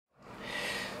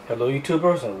Hello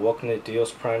YouTubers, and welcome to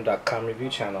DealsPrime.com review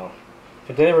channel.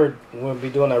 Today we'll be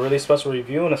doing a really special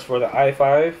review, and it's for the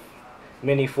iFive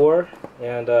Mini4,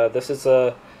 and this is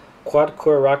a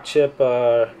quad-core rock chip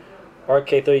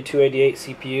RK3288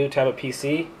 CPU tablet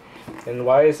PC. And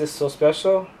why is this so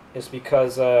special? It's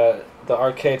because the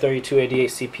RK3288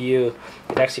 CPU,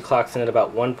 it actually clocks in at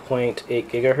about 1.8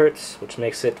 gigahertz, which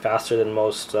makes it faster than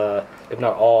most, if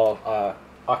not all,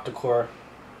 octa-core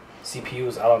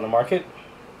CPUs out on the market.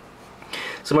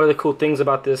 Some other cool things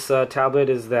about this tablet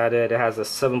is that it has a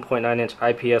 7.9 inch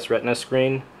IPS Retina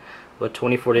screen with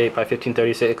 2048 by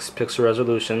 1536 pixel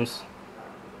resolutions,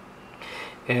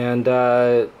 and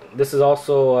this is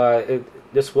also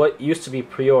this what used to be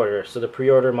pre-order. So the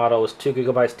pre-order model was 2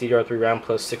 gigabytes DDR3 RAM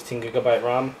plus 16 gigabyte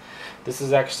ROM. This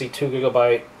is actually 2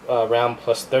 gigabyte RAM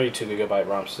plus 32 gigabyte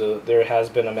ROM. So there has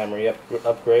been a memory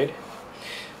upgrade.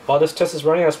 While this test is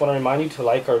running, I just want to remind you to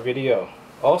like our video.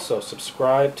 Also,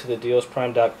 subscribe to the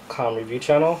DealsPrime.com review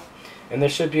channel, and there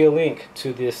should be a link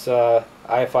to this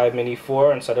iFive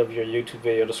Mini4 inside of your YouTube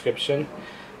video description.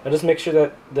 Now just make sure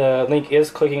that the link is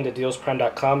clicking to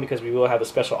DealsPrime.com, because we will have a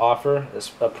special offer,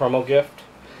 a promo gift.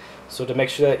 So to make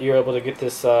sure that you're able to get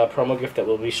this promo gift that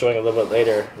we'll be showing a little bit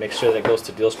later, make sure that it goes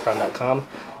to DealsPrime.com.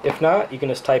 If not, you can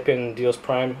just type in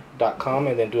DealsPrime.com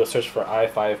and then do a search for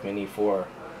iFive Mini4.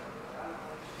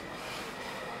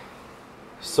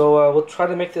 So we'll try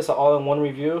to make this an all-in-one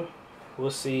review. We'll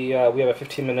see. We have a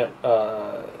 15-minute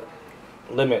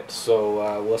limit,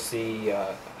 so we'll see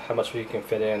how much we can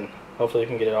fit in. Hopefully we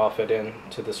can get it all fit in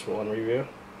to this one review.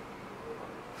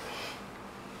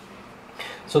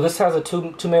 So this has a 2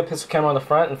 megapixel camera on the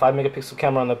front and 5 megapixel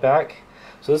camera on the back.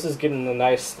 So this is getting a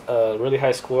nice, really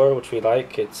high score, which we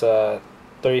like. It's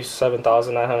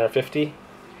 37,950.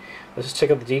 Let's just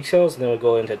check out the details, and then we'll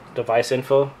go into device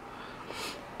info.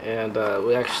 And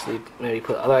we actually maybe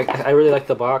put. I really like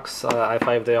the box.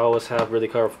 iFive, they always have really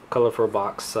colorful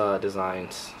box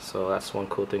designs, so that's one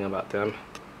cool thing about them.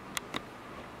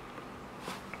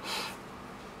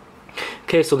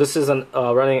 Okay, so this is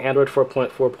running Android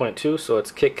 4.4.2, so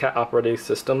it's Kitkat operating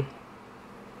system.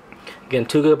 Again,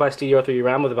 2 gigabytes DDR3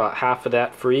 RAM with about half of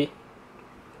that free.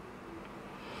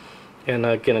 And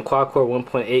again, a quad-core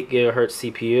 1.8 gigahertz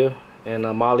CPU and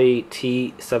a Mali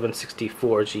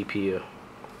T764 GPU.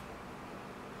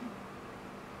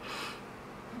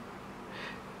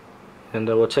 And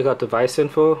we'll check out device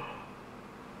info.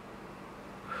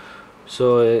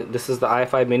 So this is the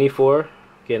iFive Mini4,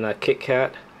 again a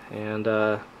Kitkat, and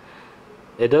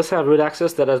it does have root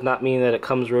access. That does not mean that it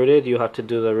comes rooted. You have to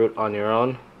do the root on your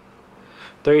own.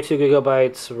 32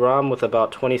 gigabytes ROM with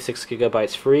about 26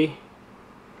 gigabytes free.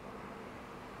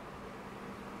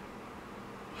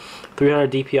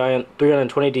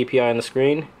 320 DPI on the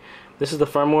screen. This is the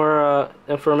firmware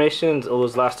information. It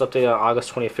was last updated on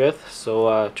August 25th,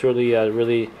 so truly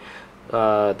really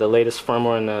the latest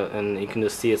firmware, and you can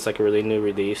just see it's like a really new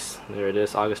release. There it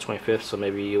is, August 25th, so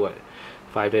maybe what,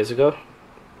 5 days ago.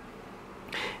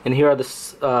 And here are the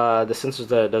sensors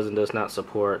that it does not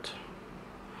support.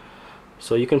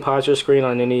 So you can pause your screen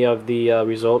on any of the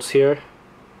results here.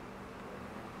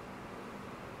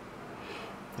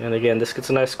 And again, this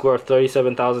gets a nice score of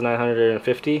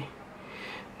 37,950.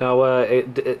 Now,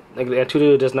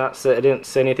 Antutu does not say, it didn't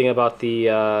say anything about the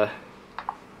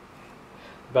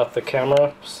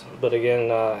camera, but again,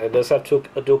 it does have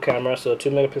a dual camera, so a 2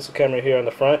 megapixel camera here on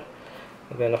the front,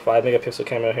 and then a 5 megapixel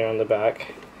camera here on the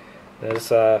back. There's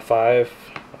iFive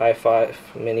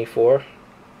Mini4,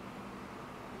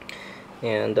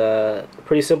 and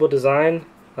pretty simple design,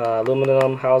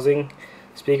 aluminum housing,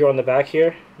 speaker on the back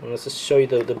here. And let's just show you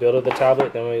the build of the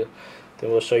tablet, then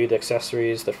we'll show you the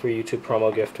accessories, the free YouTube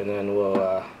promo gift, and then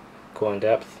we'll go in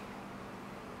depth.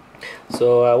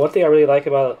 So one thing I really like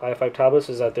about iFive tablets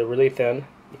is that they're really thin.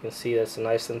 You can see it's a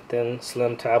nice and thin,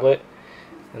 slim tablet.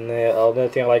 And the other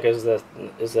thing I like is the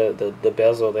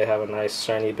bezel. They have a nice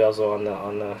shiny bezel on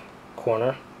the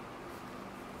corner.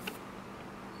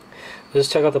 Let's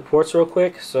check out the ports real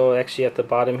quick. So actually at the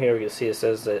bottom here, you can see it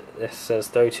says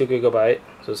 32 gigabyte.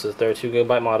 So this is a 32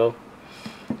 gigabyte model.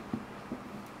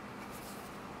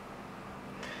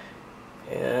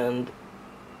 And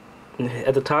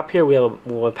at the top here we have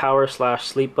a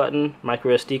power/sleep button,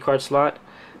 micro SD card slot,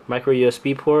 micro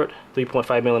USB port,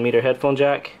 3.5mm headphone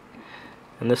jack,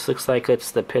 and this looks like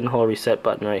it's the pinhole reset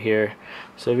button right here.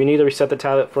 So if you need to reset the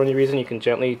tablet for any reason, you can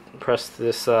gently press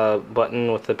this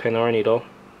button with the pin or needle.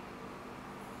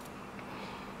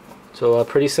 So a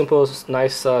pretty simple,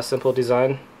 nice, simple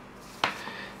design.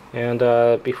 And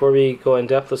before we go in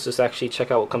depth, let's just actually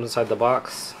check out what comes inside the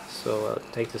box. So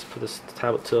put this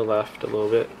tablet to the left a little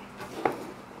bit.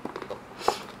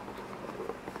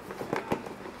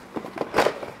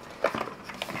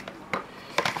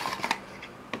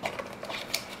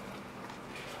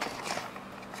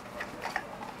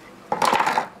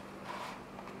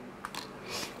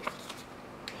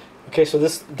 Okay, so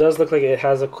this does look like it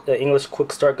has an English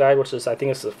quick start guide, which is, I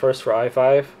think it's the first for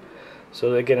iFive.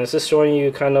 So again, it's just showing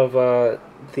you kind of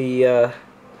see,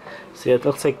 it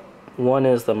looks like one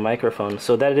is the microphone.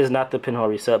 So that is not the pinhole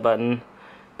reset button.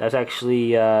 That's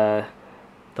actually the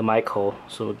mic hole.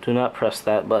 So do not press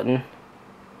that button.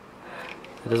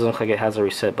 It doesn't look like it has a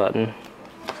reset button.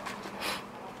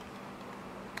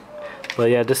 But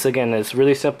yeah, this again is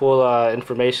really simple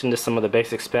information. Just some of the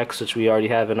basic specs which we already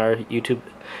have in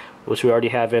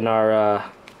our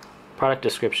product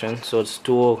description. So it's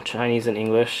dual Chinese and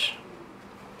English.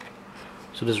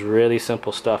 So this is really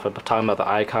simple stuff. I'm talking about the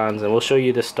icons, and we'll show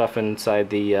you this stuff inside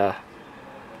the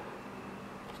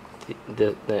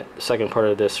second part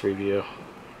of this review.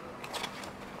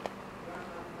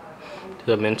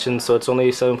 Dimensions, so it's only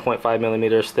 7.5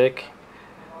 millimeters thick,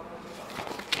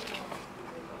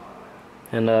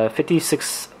 and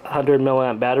 5600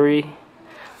 milliamp battery.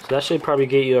 So that should probably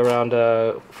get you around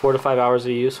 4 to 5 hours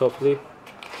of use, hopefully.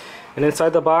 And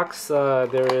inside the box,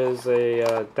 there is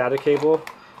a data cable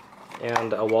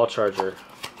and a wall charger.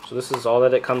 So this is all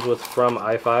that it comes with from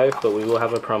iFive, but we will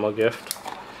have a promo gift.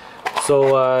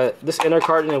 So this inner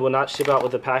carton, it will not ship out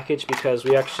with the package because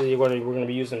we're going to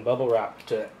be using bubble wrap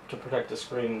to protect the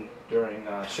screen during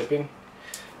shipping.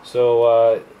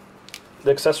 So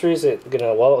the accessories, again,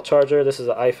 a wall charger. This is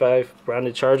an iFive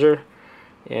branded charger,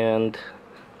 and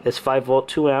it's 5 volt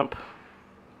 2 amp,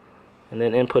 and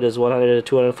then input is 100 to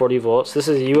 240 volts. This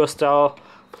is a US style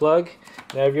plug.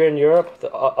 Now if you're in Europe,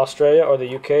 Australia, or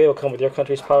the UK, it will come with your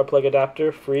country's power plug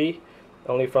adapter, free,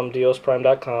 only from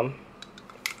diosprime.com.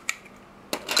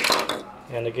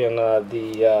 And again,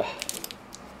 the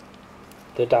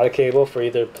data cable for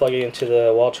either plugging into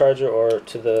the wall charger or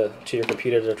to your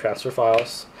computer to transfer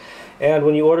files. And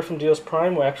when you order from Dios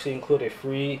Prime, we actually include a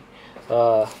free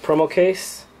promo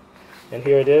case. And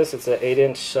here it is. It's an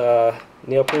 8-inch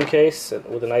neoprene case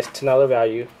with a nice $10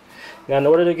 value. Now, in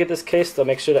order to get this case, they'll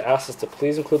make sure to ask us to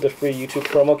please include the free YouTube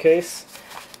promo case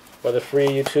or the free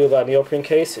YouTube neoprene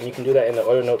case, and you can do that in the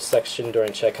order notes section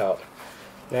during checkout.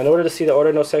 Now, in order to see the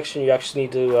order notes section, you actually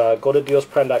need to go to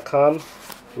diosprime.com,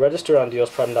 register on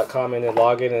diosprime.com, and then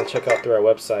log in and check out through our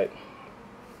website.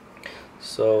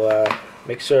 So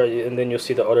make sure, and then you'll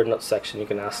see the order notes section. You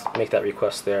can make that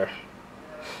request there.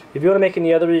 If you want to make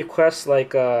any other requests,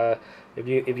 like if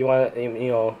you want,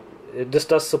 this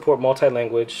does support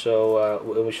multi-language, so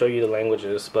we'll show you the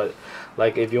languages. But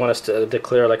like if you want us to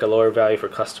declare like a lower value for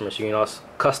customers, you can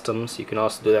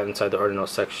also do that inside the order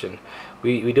notes section.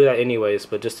 We do that anyways,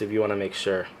 but just if you want to make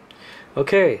sure.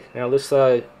 Okay, now let's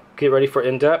get ready for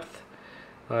in-depth.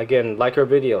 Again, like our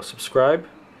video, subscribe,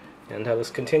 and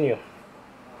let's continue.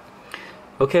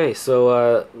 Okay,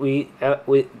 so the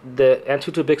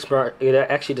Antutu Big Smart, it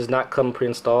actually does not come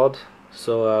pre-installed.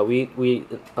 So we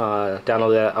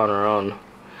download that on our own.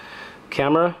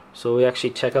 Camera, so we actually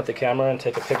check out the camera and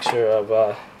take a picture of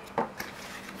the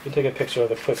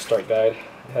quick start guide.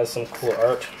 It has some cool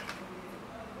art.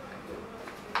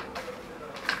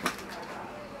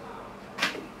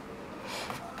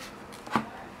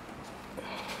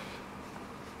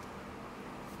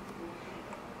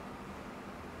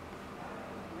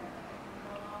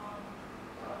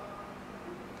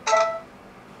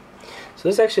 So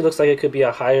this actually looks like it could be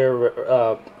a higher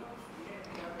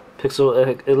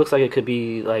pixel. It looks like it could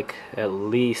be like at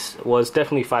least, well, it's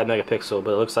definitely 5 megapixel,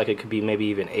 but it looks like it could be maybe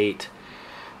even 8.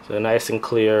 So a nice and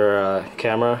clear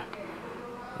camera.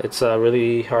 It's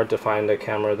really hard to find a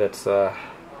camera that's,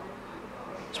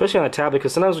 especially on a tablet,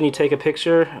 because sometimes when you take a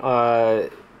picture, and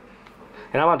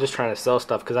I'm not just trying to sell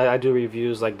stuff, because I do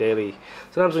reviews like daily.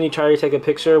 Sometimes when you try to take a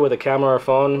picture with a camera or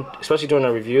phone, especially during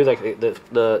a review, like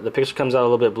the picture comes out a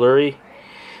little bit blurry.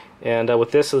 And with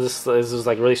this was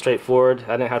like really straightforward.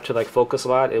 I didn't have to like focus a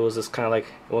lot. It was just kind of like,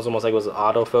 it was almost like it was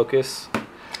autofocus.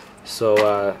 So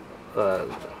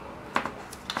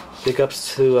big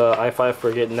ups to iFive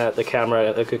for getting a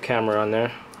good camera on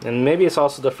there. And maybe it's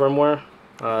also the firmware,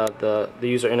 the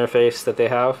user interface that they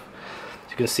have. As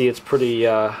you can see, it's pretty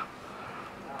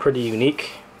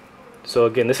unique. So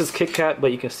again, this is Kitkat,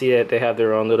 but you can see that they have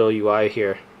their own little UI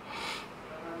here.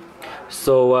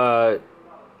 So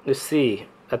let's see.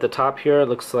 At the top here, it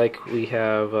looks like we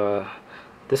have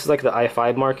this is like the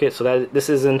iFive market. So this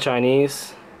is in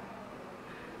Chinese,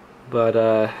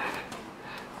 but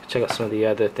check out some of the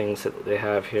other things that they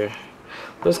have here.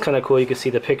 That's kind of cool. You can see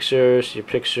the pictures, your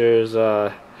pictures.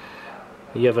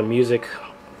 You have a music,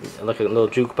 like a little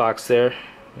jukebox there,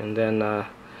 and then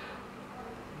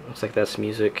looks like that's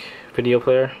music video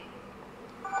player.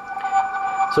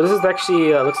 So this is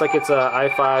actually looks like it's a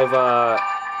iFive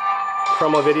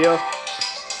promo video.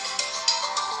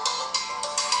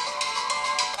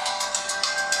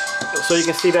 So you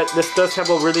can see that this does have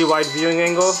a really wide viewing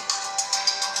angle.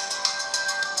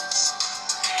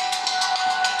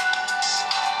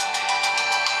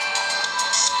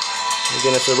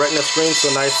 Again, it's a Retina screen,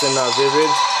 so nice and vivid.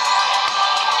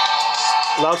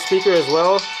 Loudspeaker as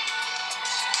well.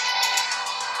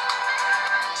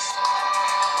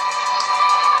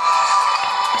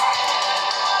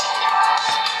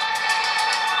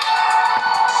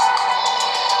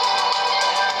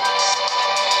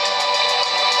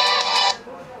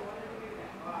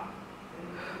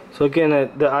 So again,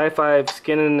 the iFive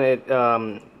skin in it,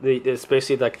 it's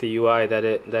basically like the UI that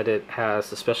it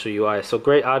has, the special UI. So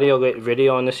great audio, great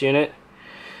video on this unit.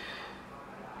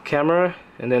 Camera,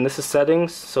 and then this is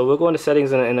settings. So we'll go into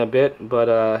settings in a bit, but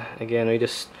again,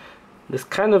 this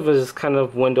kind of is kind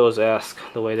of Windows-esque,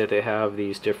 the way that they have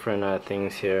these different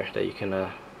things here that you can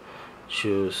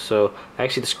choose. So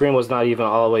actually, the screen was not even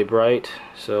all the way bright,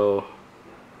 so.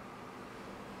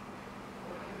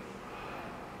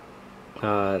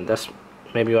 That's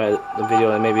maybe why the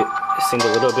video maybe seemed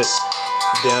a little bit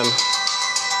dim.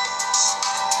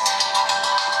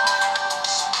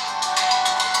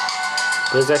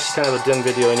 But it's actually kind of a dim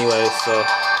video anyway, so.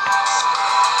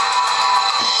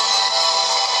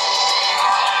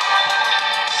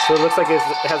 So it looks like it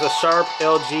has a sharp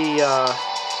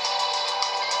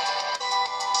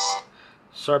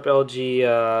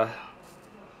LG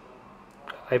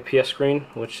IPS screen,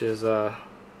 which is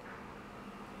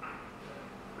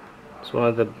it's one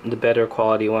of the better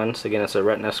quality ones. Again, it's a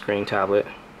Retina screen tablet.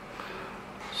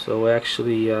 So we'll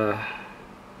actually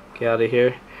get out of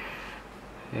here.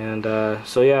 And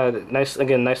so yeah, nice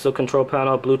little control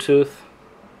panel, Bluetooth.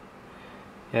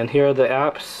 And here are the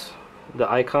apps, the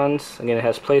icons. Again, it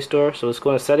has Play Store. So let's go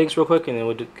into settings real quick, and then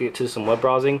we'll get to some web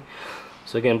browsing.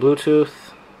 So again, Bluetooth.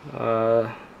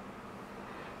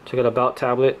 Check out About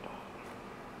tablet.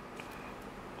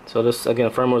 So this, again,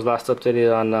 firmware was last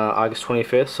updated on August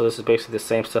 25th, so this is basically the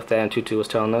same stuff that Antutu was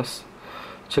telling us.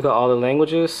 Check out all the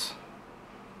languages.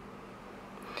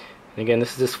 And again,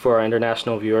 this is just for our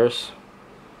international viewers,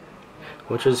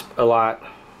 which is a lot.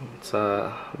 It's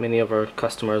many of our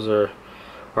customers or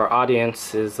our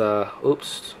audience is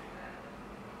oops.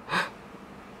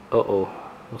 Uh-oh.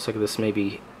 Looks like this may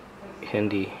be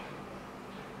Hindi.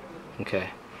 Okay.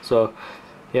 So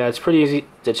yeah, it's pretty easy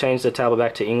to change the tablet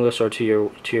back to English or to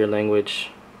your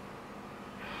language.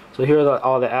 So here are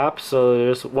all the apps. So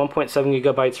there's 1.7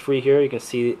 gigabytes free here. You can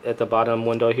see at the bottom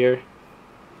window here.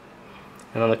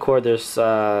 And on the cord there's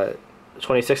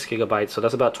 26 gigabytes. So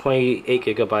that's about 28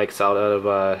 gigabytes out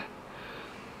of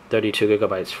 32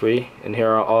 gigabytes free. And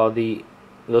here are all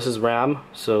this is RAM.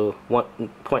 So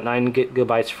 1.9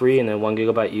 gigabytes free, and then 1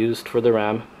 gigabyte used for the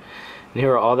RAM. And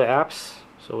here are all the apps.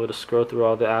 So we'll just scroll through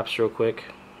all the apps real quick.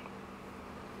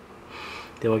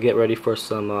 Then we'll get ready for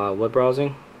some web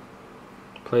browsing.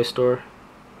 Play Store.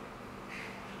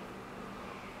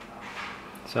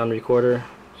 Sound recorder.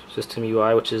 System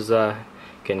UI, which is again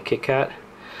Kitkat.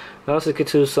 Now let's get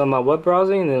to some web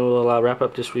browsing, and then we'll wrap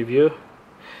up this review.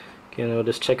 Again, we'll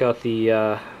just check out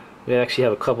the. We actually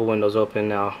have a couple windows open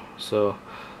now. So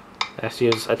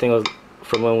actually, I think it was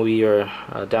from when we were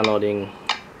downloading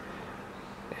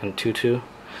Antutu.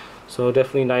 So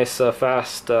definitely nice,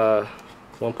 fast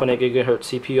 1.8 gigahertz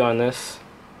CPU on this.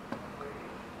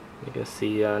 You can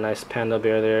see a nice Panda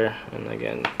Bear there, and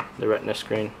again the Retina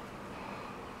screen.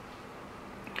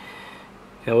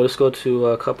 And we'll just go to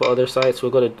a couple other sites.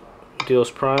 We'll go to Deals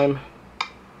Prime.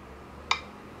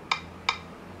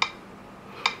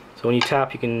 So when you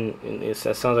tap, you can. It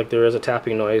sounds like there is a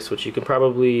tapping noise, which you can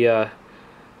probably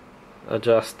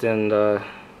adjust and.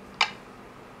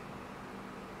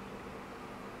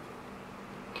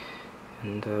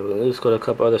 Let's go to a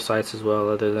couple other sites as well,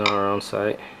 other than our own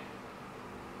site.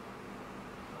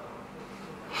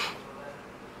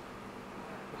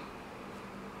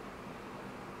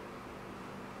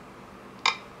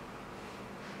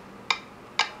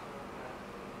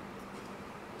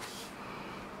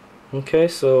 Okay,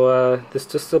 so this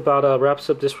just about wraps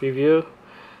up this review.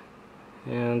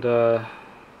 And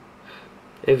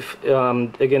if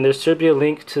again, there should be a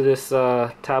link to this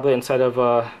tablet inside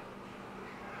of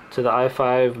to the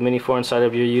iFive Mini4 inside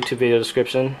of your YouTube video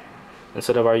description,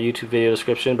 instead of our YouTube video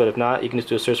description. But if not, you can just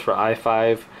do a search for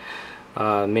iFive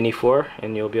Mini4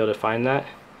 and you'll be able to find that.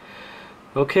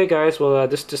 Okay guys, well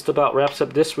this just about wraps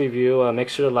up this review. Make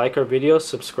sure to like our video,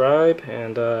 subscribe,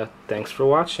 and thanks for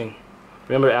watching.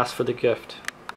 Remember to ask for the gift.